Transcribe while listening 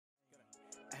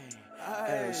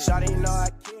Shawty know I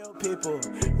kill people,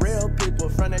 real people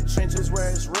from the trenches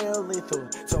where it's real lethal.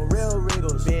 So real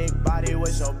Regals, big body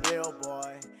with your bill,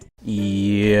 boy.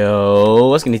 Yo,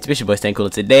 what's going on? It's your boy Stan Cool.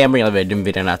 Today I'm bringing a different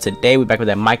video. Now today we're back with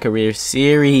that MyCareer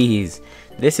series.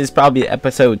 This is probably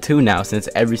episode 2 now, since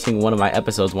every single one of my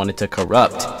episodes wanted to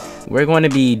corrupt. We're going to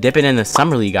be dipping in the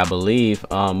summer league, I believe.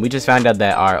 We just found out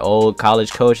that our old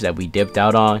college coach that we dipped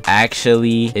out on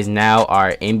actually is now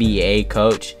our NBA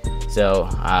coach. So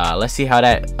let's see how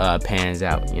that pans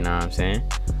out. You know what I'm saying?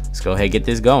 Let's go ahead and get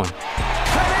this going.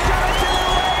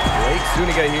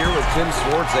 Zuniga here with Tim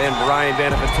Swartz and Brian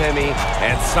Banafitemi,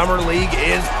 and Summer League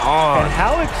is on. And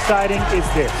how exciting is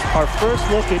this? Our first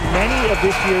look at many of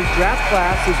this year's draft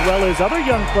class, as well as other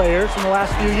young players from the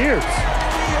last few years.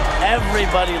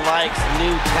 Everybody likes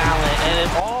new talent, and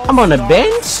it all I'm on the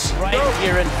bench right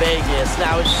here in Vegas.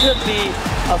 Now it should be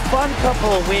a fun couple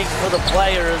of weeks for the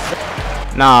players.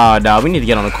 Nah, dog, we need to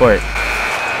get on the court.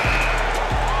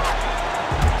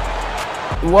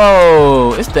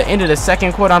 Whoa, it's the end of the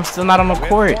second quarter. I'm still not on the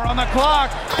court. 4 on the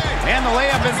clock, and the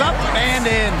layup is up and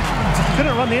in.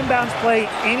 Couldn't run the inbounds play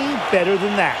any better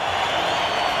than that.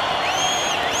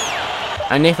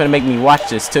 And they finna make me watch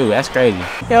this too. That's crazy.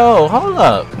 Yo, hold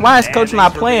up. Why is coach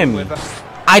not playing me?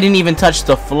 I didn't even touch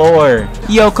the floor.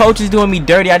 Yo, coach is doing me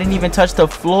dirty. I didn't even touch the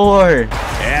floor.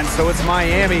 And so it's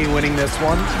Miami winning this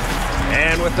one.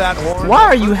 And with that horn, why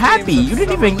are you happy? You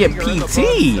didn't even get PT.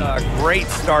 A great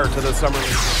start to the summer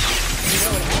league.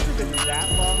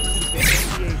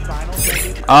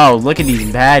 Oh, look at these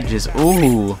badges.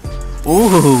 Ooh.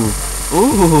 Ooh.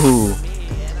 Ooh.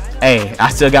 Hey, I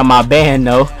still got my band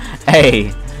though.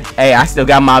 Hey, I still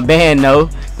got my band though.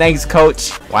 Thanks,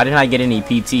 coach. Why didn't I get any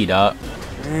PT, dog?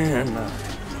 Man,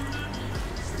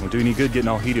 won't do any good getting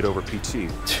all heated over PT.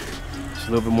 It's a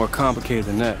little bit more complicated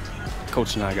than that.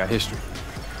 Coach and I got history.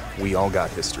 We all got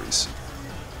histories.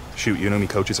 Shoot, you know how many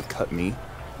coaches have cut me?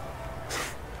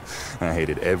 I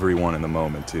hated everyone in the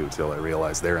moment too, till I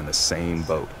realized they're in the same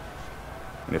boat.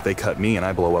 And if they cut me and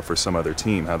I blow up for some other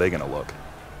team, how are they gonna look?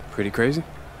 Pretty crazy?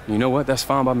 You know what? That's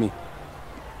fine by me.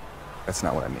 That's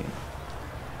not what I mean.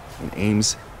 And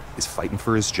Ames is fighting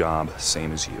for his job,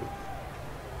 same as you.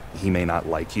 He may not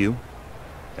like you,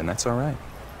 and that's all right.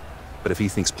 But if he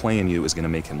thinks playing you is gonna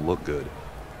make him look good,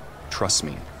 trust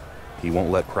me, he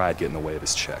won't let pride get in the way of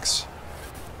his checks.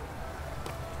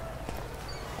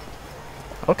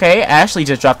 Okay, Ashley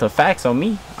just dropped the facts on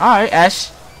me. Alright,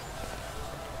 Ash.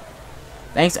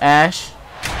 Thanks, Ash.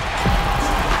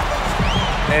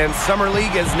 And Summer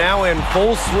League is now in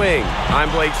full swing.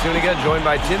 I'm Blake Zuniga, joined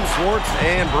by Tim Swartz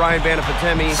and Brian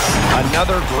Banafitemi.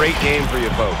 Another great game for you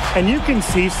folks. And you can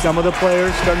see some of the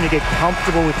players starting to get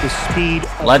comfortable with the speed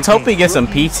of Let's the hope we game. get some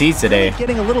PT today. Really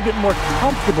getting a little bit more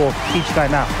comfortable each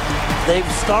time out.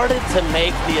 They've started to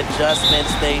make the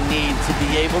adjustments they need to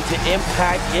be able to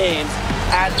impact games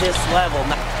at this level.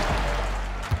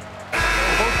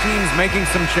 Both teams making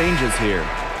some changes here.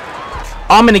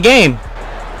 I'm in the game.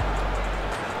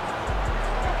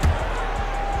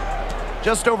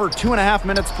 Just over 2.5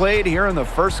 minutes played here in the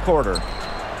first quarter.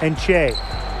 And Che,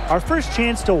 our first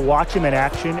chance to watch him in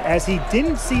action, as he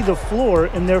didn't see the floor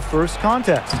in their first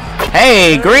contest.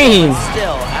 Hey, Green.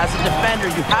 Still, as a defender,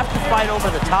 you have to fight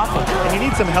over the top of it. And he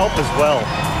needs some help as well.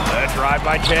 The drive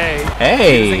by Che.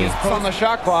 Hey. Using his put on the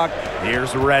shot clock.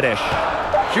 Here's Reddish.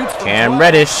 Shoots from Cam 12.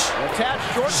 Reddish.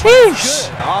 Sheesh.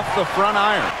 Off the front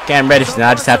iron. Cam Reddish did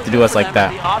not just have to do us like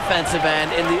that. The offensive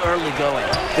end in the early going.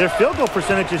 Their field goal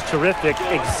percentage is terrific.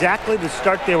 Exactly the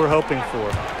start they were hoping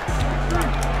for.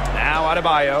 Now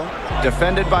Adebayo,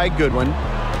 defended by Goodwin. You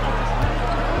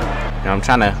know, I'm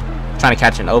trying to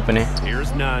catch an opening.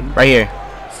 Here's none. Right here.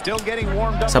 Still getting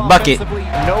warmed up. It's a bucket.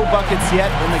 No buckets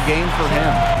yet in the game for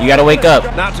him. You gotta wake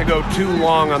up. Not to go too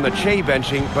long on the Che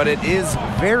benching, but it is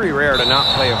very rare to not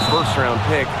play a first-round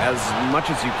pick as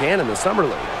much as you can in the Summer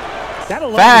League. That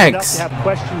alone Facts. is enough to have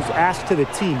questions asked to the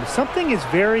team. Something is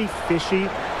very fishy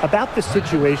about the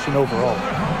situation overall.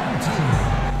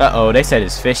 Uh-oh, they said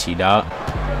it's fishy, dog.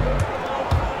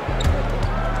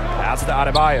 Pass to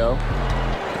Adebayo.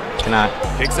 Cannot.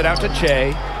 Kicks it out to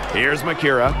Che. Here's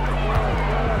Makira.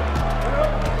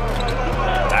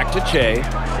 Back to Che.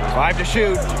 5 to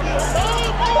shoot.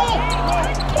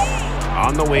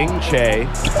 On the wing, Che.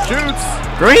 Shoots.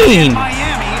 Green.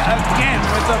 Miami again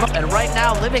with the... And right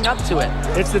now, living up to it.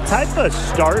 It's the type of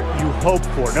start you hope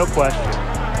for, no question.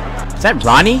 Is that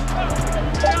Ronnie?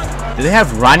 Do they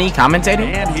have Ronnie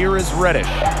commentating? And here is Reddish.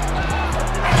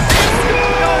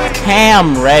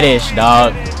 Cam Reddish,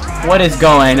 dog. What is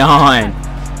going on?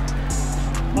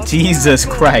 Jesus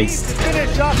Christ. Finish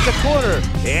just a quarter.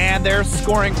 And they're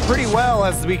scoring pretty well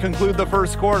as we conclude the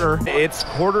first quarter. It's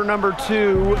quarter number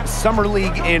 2, Summer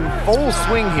League in full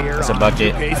swing here. That's a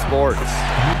bucket. 2K Sports.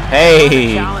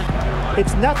 Hey.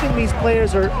 It's nothing these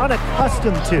players are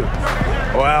unaccustomed to.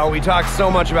 Well, we talk so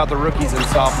much about the rookies and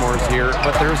sophomores here,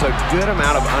 but there's a good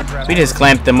amount of undrafted. We just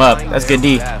clamped them up. That's good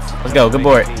D. Let's go. Good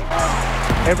board.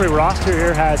 Every roster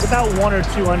here has about 1 or 2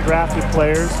 undrafted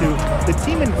players who the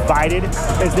team invited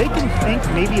as they can think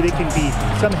maybe they can be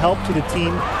some help to the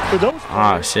team. For those players,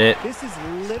 Oh, shit. this is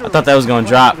I literally thought that was going to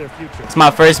drop. their future. It's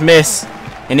my first miss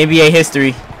in NBA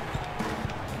history.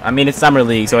 I mean, it's Summer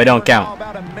League, so it don't count.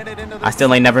 I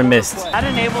still ain't never missed. That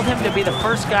enabled him to be the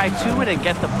first guy to it and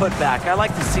get the putback. I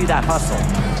like to see that hustle.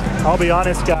 I'll be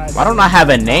honest, guys. Why don't I have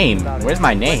a name? Where's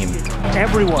my name?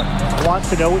 Everyone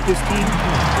wants to know with this team,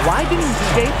 why didn't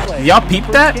Shea play? Y'all peep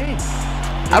that?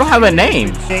 I don't have a name.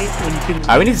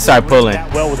 Alright, we need to start pulling.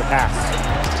 Well with a pass.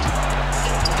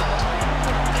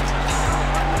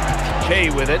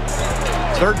 Shea with it.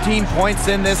 13 points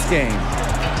in this game.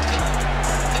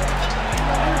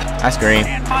 That's green.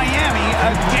 And Miami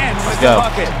again with Let's the go.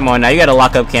 bucket. Come on now, you gotta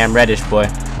lock up Cam Reddish, boy.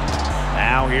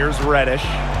 Now here's Reddish.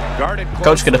 Guarded closely.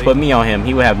 Coach could have put me on him.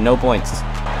 He would have no points.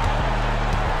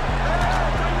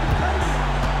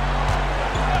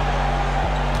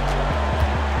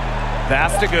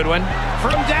 That's a good one.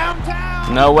 From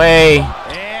downtown. No way.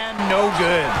 And no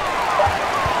good.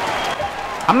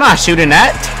 I'm not shooting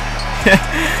that.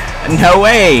 No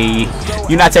way.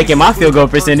 You're not taking my field goal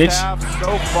percentage. First half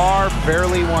so far,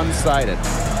 fairly one-sided.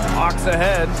 Hawks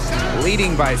ahead,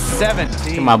 leading by 17.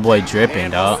 Look at my boy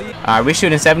dripping, dog. Alright, we're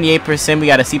shooting 78%. We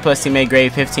got a C+ teammate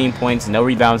grade, 15 points, no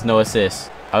rebounds, no assists.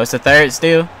 Oh, it's the third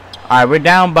still? Alright, we're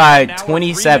down by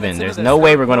 27. There's no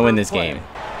way we're going to win this game.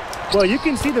 Well, you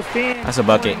can see the fans. That's a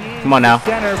bucket. Come on now.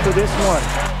 Center for this one.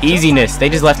 Easiness. They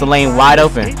just left the lane wide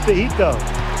open. Hate the heat, though.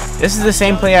 This is the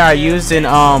same player I used in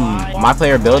My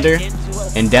Player Builder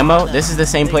in demo. This is the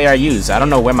same player I used. I don't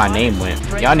know where my name went.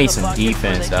 Y'all need some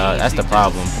defense, dog. That's the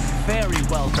problem. Very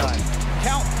well done.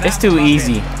 It's too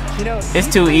easy. You know,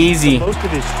 It's too easy. most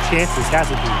of his chances,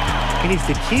 hasn't he? He needs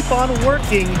to keep on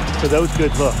working for those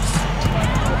good looks.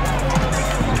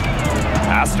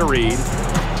 Pass to Reed.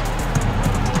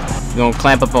 We're gonna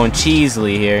clamp up on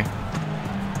Cheesley here.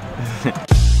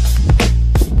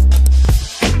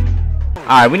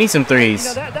 Alright, we need some threes.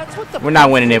 You know, that's what the We're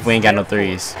not winning if we ain't got no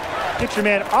threes. Get your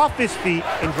man off his feet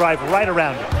and drive right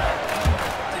around him.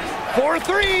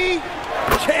 4-3.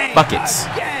 Buckets.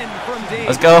 Again from deep.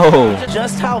 Let's go.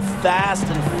 Just how fast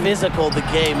and physical the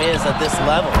game is at this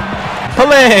level.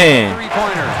 Pull in.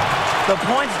 Three-pointer. The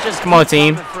points just Come on, keep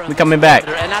team. coming from We coming back.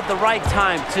 and at the right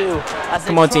time too, as they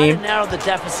Come on, try team. to narrow the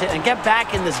deficit and get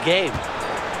back in this game.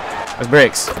 That's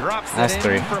bricks. Drops it That's in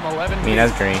 3. from 11 I mean,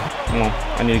 that's green. Come on.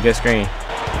 I need a good screen.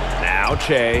 Now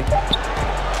Che.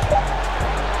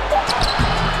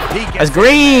 That's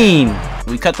green.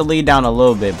 We cut the lead down a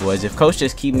little bit, boys. If coach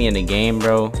just keep me in the game,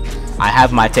 bro, I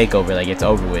have my takeover. Like, it's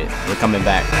over with. We're coming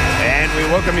back. And we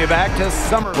welcome you back to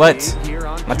Summer What? League here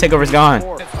on My takeover's gone.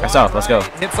 That's off. Let's go.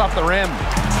 Hits off the rim.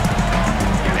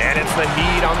 And it's the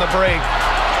Heat on the break.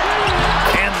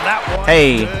 And that one.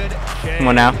 Hey. Good. Come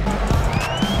on now.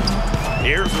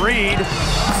 Here's Reed.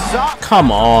 Soft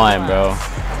Come on, bro.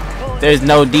 There's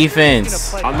no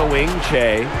defense. on the wing,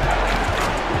 Che.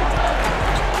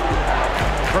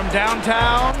 From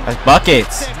downtown. That's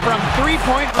buckets. From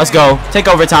 3-point Let's go. Take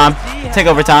overtime. Take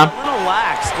overtime. A little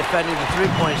lax defending the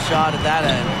three-point shot at that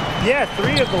end. Yeah,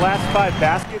 3 of the last 5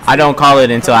 baskets. I don't call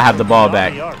it until I have the ball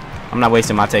back. I'm not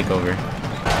wasting my takeover.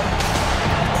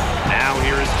 Now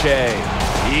here is Che.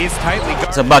 He's tightly guarded.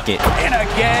 It's a bucket. And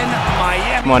again,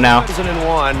 Miami. Come on now.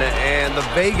 2001, and the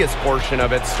Vegas portion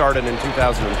of it started in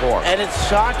 2004. And it's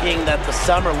shocking that the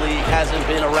Summer League hasn't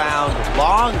been around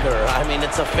longer. I mean,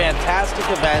 it's a fantastic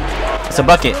event. It's a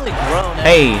bucket. Really grown every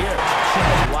Hey. year.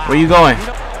 Wow. Where you going?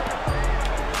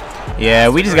 Yeah,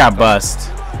 we just got bust.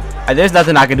 There's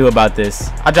nothing I can do about this.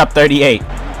 I dropped 38.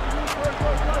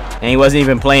 And he wasn't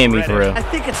even playing me for real. I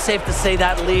think it's safe to say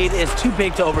that lead is too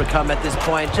big to overcome at this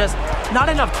point. Just not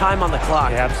enough time on the clock.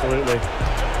 Yeah, absolutely.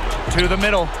 To the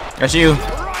middle. That's you.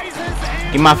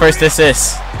 Give me my first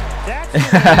assist.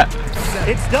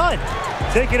 It's done.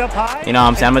 Take it up high. You know,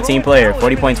 I'm a team player.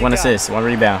 40 points, 1 assist, 1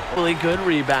 rebound. Really good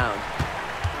rebound.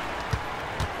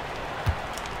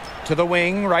 To the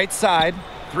wing, right side.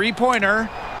 Three-pointer.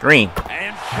 Green.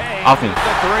 And Che Off me. with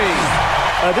the 3.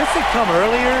 This had come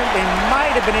earlier. They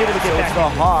might have been able to get So back. it's the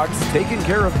Hawks taking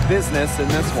care of business in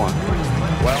this one.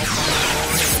 Well,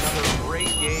 another great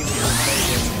game here in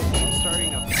Vegas.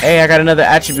 Starting up. Hey, I got another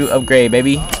attribute upgrade,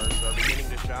 baby. Stars are beginning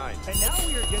to shine. And now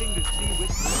we are getting to see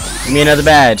which Give me another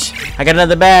badge. I got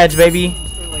another badge, baby.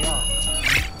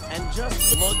 And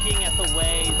just looking at the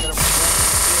way they're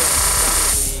playing here in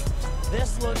Summer League,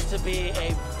 this looks to be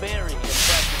a very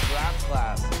impressive draft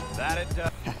class. That it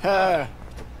does.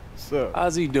 So,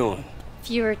 How's he doing?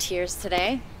 Fewer tears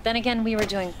today. Then again, we were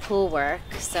doing pool work,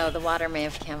 so the water may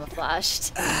have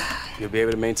camouflaged. You'll be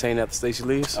able to maintain after Stacy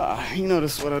leaves? you know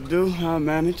this is what I do. I'll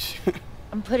manage.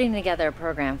 I'm putting together a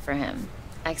program for him.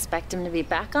 I expect him to be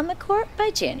back on the court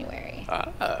by January.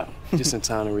 Just in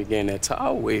time to regain that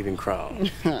towel-waving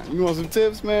crown. You want some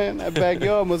tips, man? That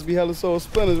backyard must be hella sore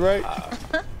splinters, right?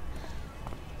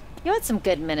 You had some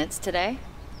good minutes today.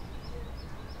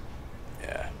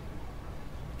 Yeah.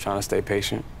 Trying to stay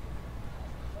patient.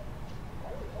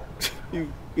 You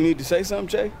need to say something,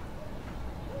 Jay?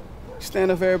 Stand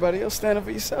up for everybody else, stand up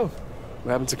for yourself.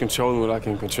 What happened to controlling what I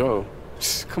can control?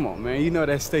 Come on, man. You know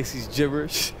that's Stacy's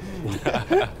gibberish.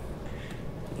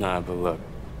 Nah, but look.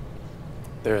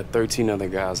 There are 13 other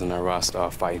guys in our roster all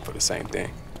fighting for the same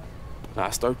thing. Now, I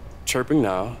start chirping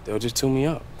now, they'll just tune me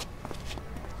up.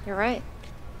 You're right.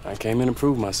 I came in to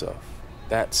prove myself.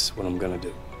 That's what I'm gonna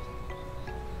do.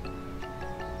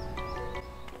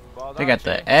 They got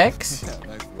the X.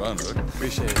 Nice run, Rick.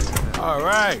 Appreciate it. All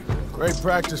right, great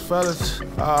practice, fellas.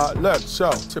 Look,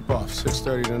 so tip-off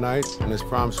 6:30 tonight, and as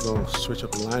promised, we're gonna switch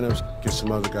up the lineups, give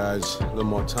some other guys a little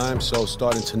more time. So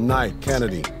starting tonight,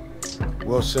 Kennedy,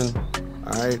 Wilson,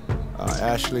 all right,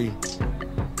 Ashley,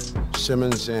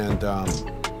 Simmons, and Ryan.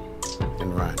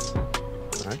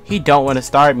 All right. He don't want to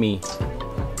start me.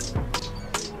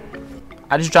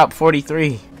 I just dropped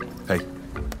 43. Hey,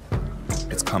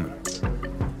 it's coming.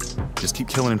 Just keep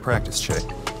killing in practice, Che.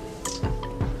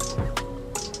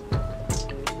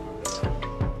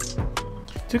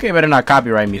 "2K better not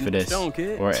copyright me for this, Don't,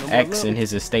 kid. or Don't X love in me.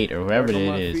 his estate, or whoever it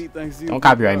is. Don't Don't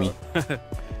copyright me." Hey,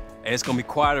 it's gonna be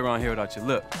quiet around here without your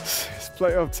look. It's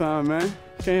playoff time, man.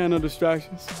 Can't have no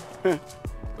distractions.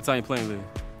 What time you playing,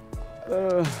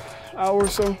 Lily? Hour or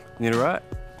so. Need a ride?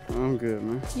 I'm good,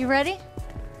 man. You ready?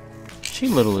 She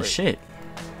little as shit.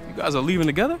 You guys are leaving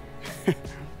together?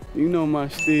 You know my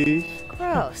Steve.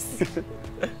 Gross.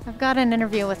 I've got an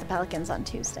interview with the Pelicans on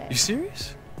Tuesday. You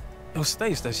serious? Yo,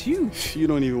 Stace, that's huge. You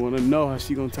don't even want to know how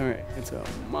she gonna turn into a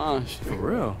monster. For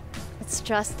real? It's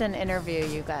just an interview,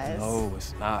 you guys. No,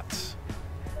 it's not.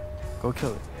 Go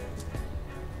kill it.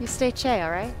 You stay Che,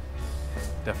 all right?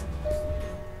 Definitely.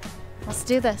 Let's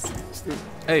do this.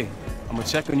 Hey, I'm gonna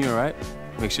check on you, all right?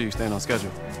 Make sure you're staying on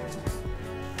schedule.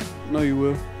 No, you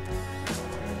will.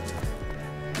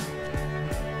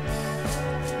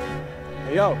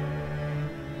 Hey, yo.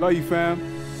 Love you, fam.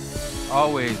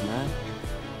 Always, man.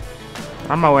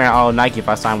 I'm not wearing all Nike if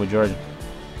I sign with Jordan.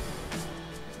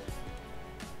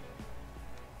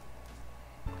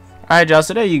 Alright, y'all,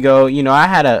 so there you go. You know, I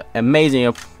had an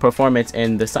amazing performance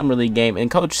in the Summer League game,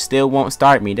 and Coach still won't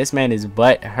start me. This man is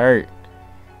butt hurt.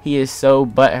 He is so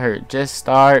butt hurt. Just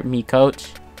start me,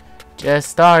 Coach. Just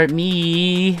start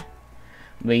me.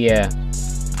 But yeah,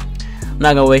 I'm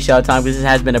not gonna waste y'all time because this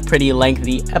has been a pretty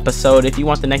lengthy episode. If you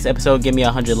want the next episode, give me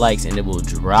 100 likes and it will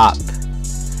drop.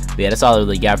 But yeah, that's all I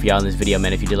really got for y'all in this video,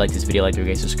 man. If you did like this video, like the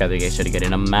video, subscribe to the video, show to get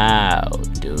in. I'm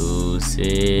out.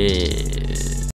 Deuces.